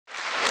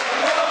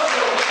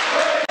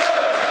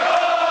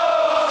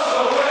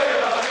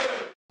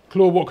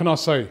Claude, what can I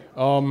say?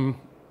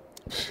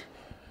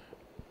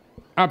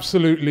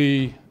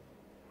 Absolutely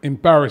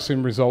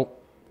embarrassing result.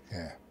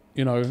 Yeah.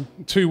 You know,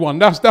 2-1.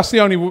 That's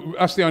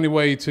the only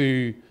way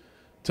to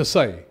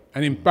say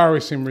an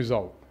embarrassing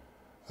result.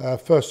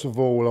 First of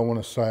all, I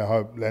want to say I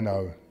hope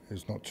Leno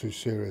is not too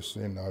serious.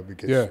 You know,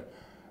 because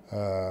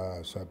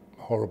it's a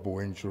horrible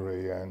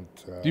injury. And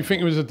do you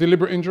think it was a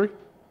deliberate injury?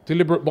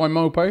 Deliberate by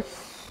Mopé?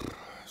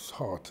 It's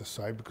hard to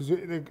say because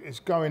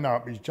it's going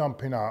up. He's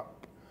jumping up.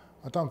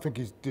 I don't think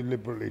he's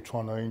deliberately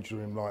trying to injure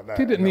him like that.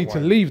 Didn't need to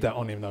leave that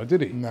on him though,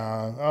 did he?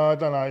 No, I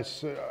don't know.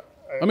 It's,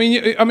 I mean,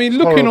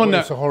 looking horrible. on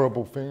that, it's a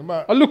horrible thing.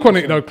 But I look on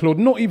it though, Claude.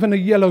 Not even a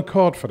yellow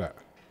card for that.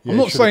 Yeah, I'm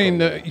not saying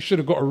that he should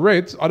have got a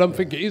red. I don't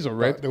think it is a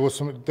red. There was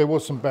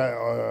some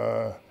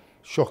bad,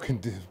 shocking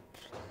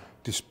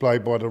display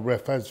by the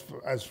ref as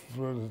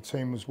for the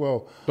team as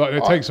well. But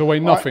it takes away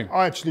nothing.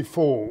 I actually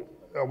thought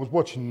I was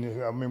watching.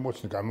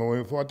 Watching the game.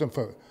 I don't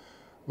think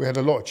we had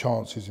a lot of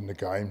chances in the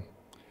game.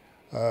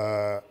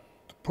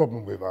 The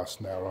problem with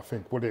us now, I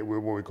think, what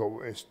we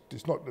got is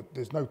there's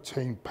no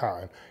team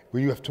pattern.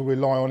 Where you have to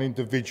rely on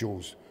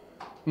individuals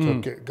to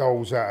get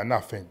goals out of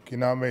nothing. You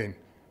know what I mean?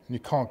 And you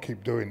can't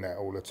keep doing that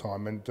all the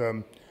time. And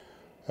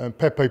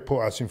Pepe put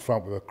us in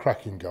front with a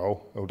cracking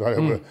goal,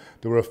 although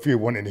there were a few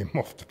wanting him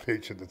off the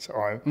pitch at the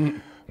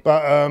time.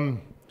 But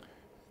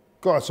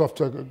got us off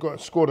to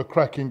scored a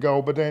cracking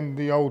goal. But then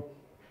the old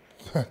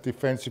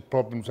defensive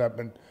problems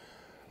happened,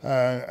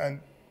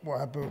 and what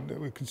happened?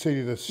 We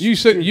conceded a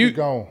stupid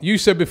goal. You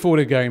said before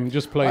the game,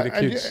 just play the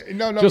kids.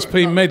 Just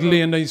play Medley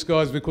and these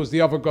guys because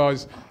the other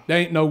guys, they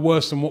ain't no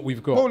worse than what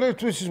we've got. Well,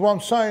 this is what I'm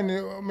saying.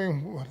 I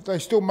mean, they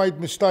still made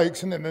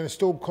mistakes, and it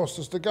still cost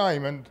us the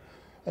game. And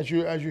as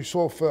you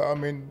saw,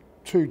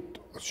 two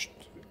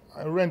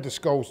horrendous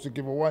goals to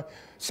give away.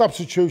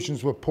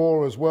 Substitutions were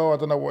poor as well. I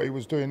don't know what he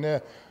was doing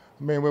there.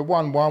 I mean, we're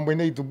 1-1.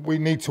 We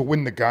need to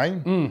win the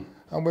game,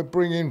 and we're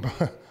bringing.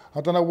 I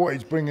don't know what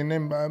he's bringing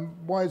in.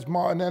 Why is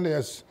Martinelli,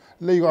 as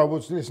Lee, I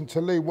was listening to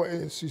Lee,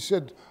 he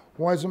said,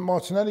 why isn't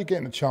Martinelli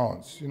getting a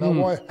chance? You know,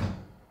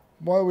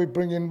 why are we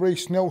bringing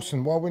Reece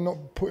Nelson? Why are we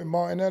not putting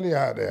Martinelli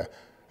out there?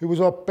 He was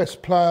our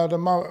best player of the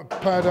month.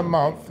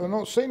 I've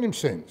not seen him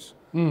since.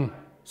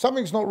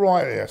 Something's not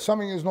right here.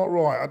 Something is not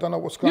right. I don't know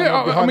what's going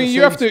on behind the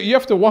scenes. You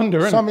have to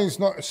wonder.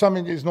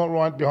 Something is not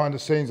right behind the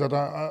scenes. I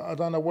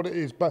don't know what it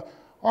is. But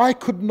I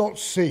could not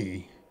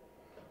see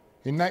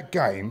in that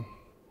game,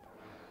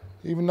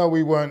 even though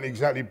we weren't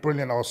exactly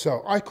brilliant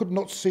ourselves, I could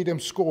not see them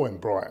scoring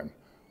Brighton.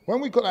 When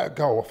we got that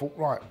goal, I thought,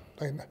 right,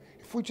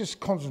 if we just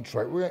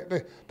concentrate,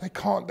 they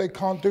can't do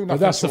nothing.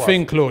 But that's the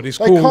thing, Claude. It's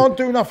they called can't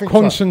do nothing.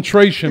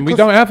 Concentration. We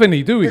don't have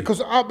any, do we?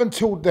 Because up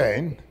until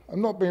then,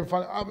 I'm not being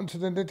funny. Up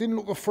until then, they didn't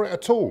look a threat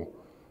at all.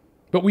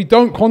 But we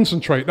don't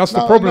concentrate. That's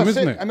the problem,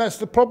 isn't it? And that's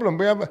the problem.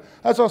 We have,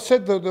 as I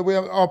said,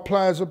 our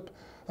players are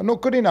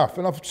not good enough.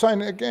 And I'm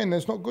saying it again.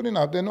 It's not good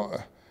enough. They're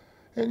not.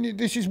 And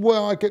this is where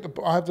I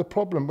have the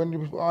problem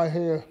when I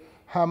hear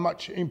how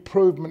much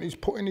improvement he's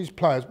put in his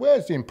players.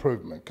 Where's the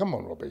improvement? Come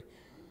on, Robbie.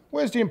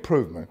 Where's the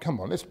improvement? Come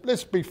on,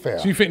 let's be fair.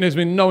 So you think there's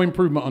been no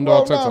improvement under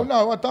Arteta?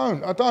 No, I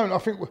don't. I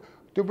think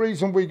the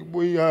reason we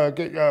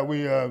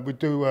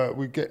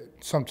get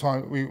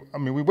sometimes we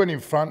went in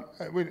front.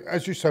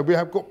 As you say, we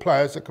have got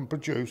players that can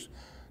produce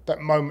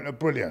that moment of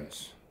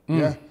brilliance.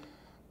 Yeah,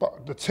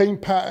 but the team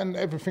pattern,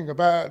 everything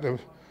about it,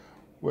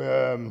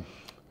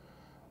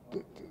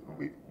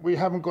 we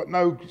haven't got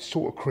no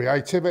sort of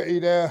creativity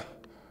there.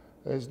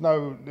 There's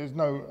no.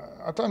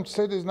 I don't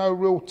say there's no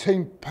real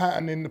team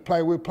pattern in the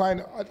play we're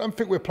playing. I don't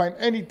think we're playing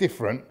any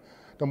different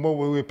than what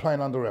we were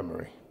playing under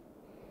Emery.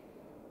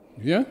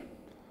 Yeah,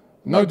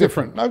 no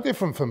different. No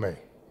different for me.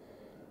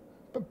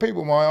 But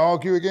people might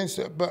argue against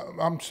it. But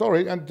I'm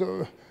sorry,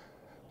 and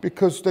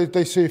because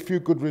they see a few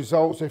good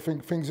results, they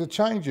think things are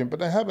changing, but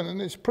they haven't,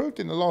 and it's proved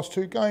in the last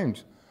two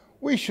games.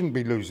 We shouldn't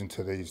be losing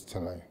to these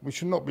today. We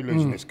should not be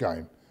losing this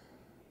game.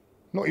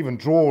 Not even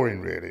drawing,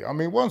 really. I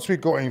mean, once we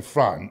got in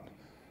front,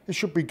 it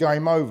should be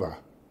game over.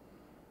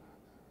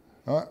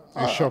 Right?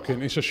 It's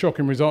shocking. It's a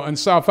shocking result. And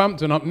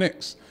Southampton up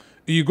next.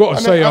 You've got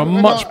to say a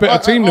much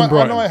better team than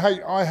Brighton.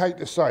 I hate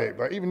to say it,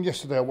 but even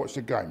yesterday I watched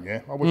the game,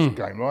 yeah? I watched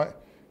the game, right?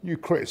 You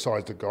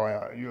criticised the guy.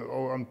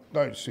 I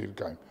don't see the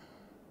game.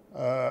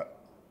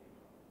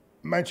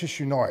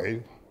 Manchester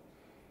United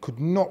could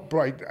not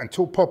break,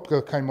 until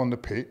Popka came on the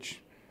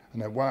pitch,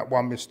 and they won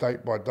one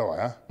mistake by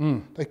Dyer,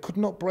 they could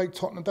not break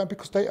Tottenham down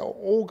because they are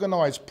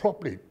organised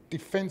properly,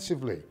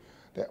 defensively.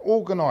 They're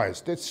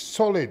organised, they're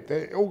solid,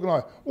 they're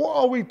organised. What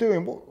are we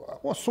doing?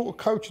 What sort of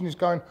coaching is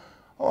going?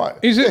 All right.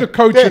 Is it the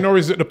coaching or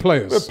is it the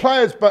players? The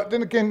players, but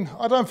then again,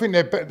 I don't think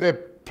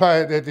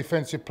their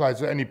defensive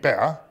players are any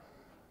better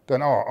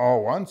than our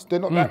ones. They're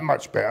not that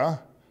much better.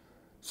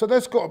 So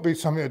there's got to be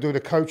something to do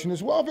with the coaching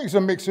as well. I think it's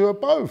a mixture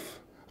of both.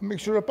 A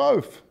mixture of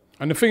both.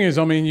 And the thing is,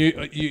 I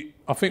mean,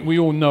 I think we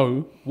all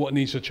know what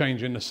needs to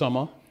change in the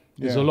summer.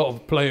 There's a lot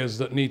of players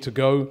that need to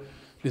go.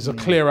 There's a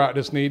clear out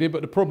that's needed.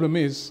 But the problem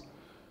is,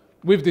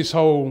 with this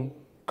whole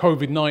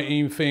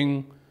COVID-19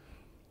 thing,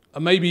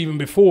 and maybe even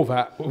before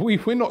that,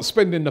 we're not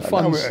spending the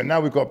funds.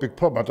 Now we've got a big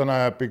problem. I don't know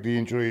how big the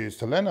injury is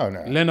to Leno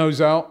now.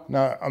 Leno's out.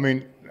 No, I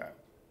mean,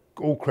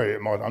 all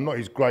credit, I'm not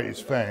his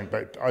greatest fan,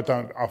 but I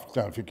don't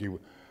think he.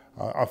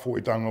 I thought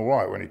he'd done all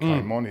right when he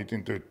came on. He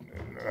didn't do.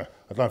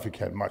 I don't think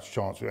he had much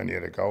chance with any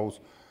of the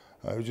goals.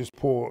 It was just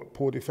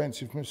poor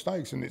defensive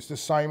mistakes, and it's the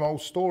same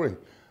old story.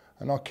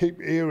 And I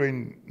keep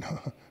hearing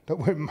that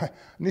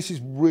and this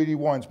really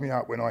winds me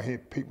up when I hear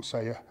people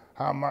say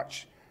how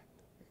much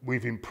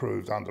we've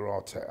improved under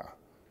Arteta.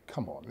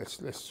 Come on, let's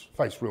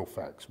face real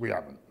facts. We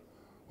haven't.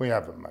 We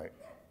haven't, mate.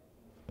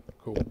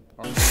 Cool.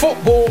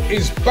 Football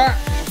is back.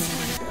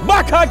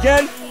 Back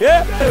again,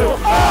 yeah?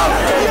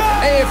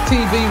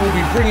 AFTV will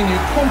be bringing you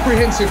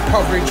comprehensive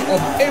coverage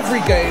of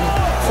every game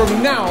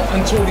from now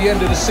until the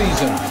end of the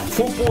season.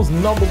 Football's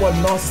 #1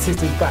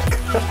 narcissist is back.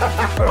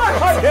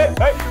 Back again,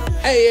 mate.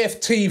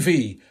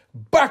 AFTV,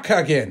 back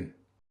again.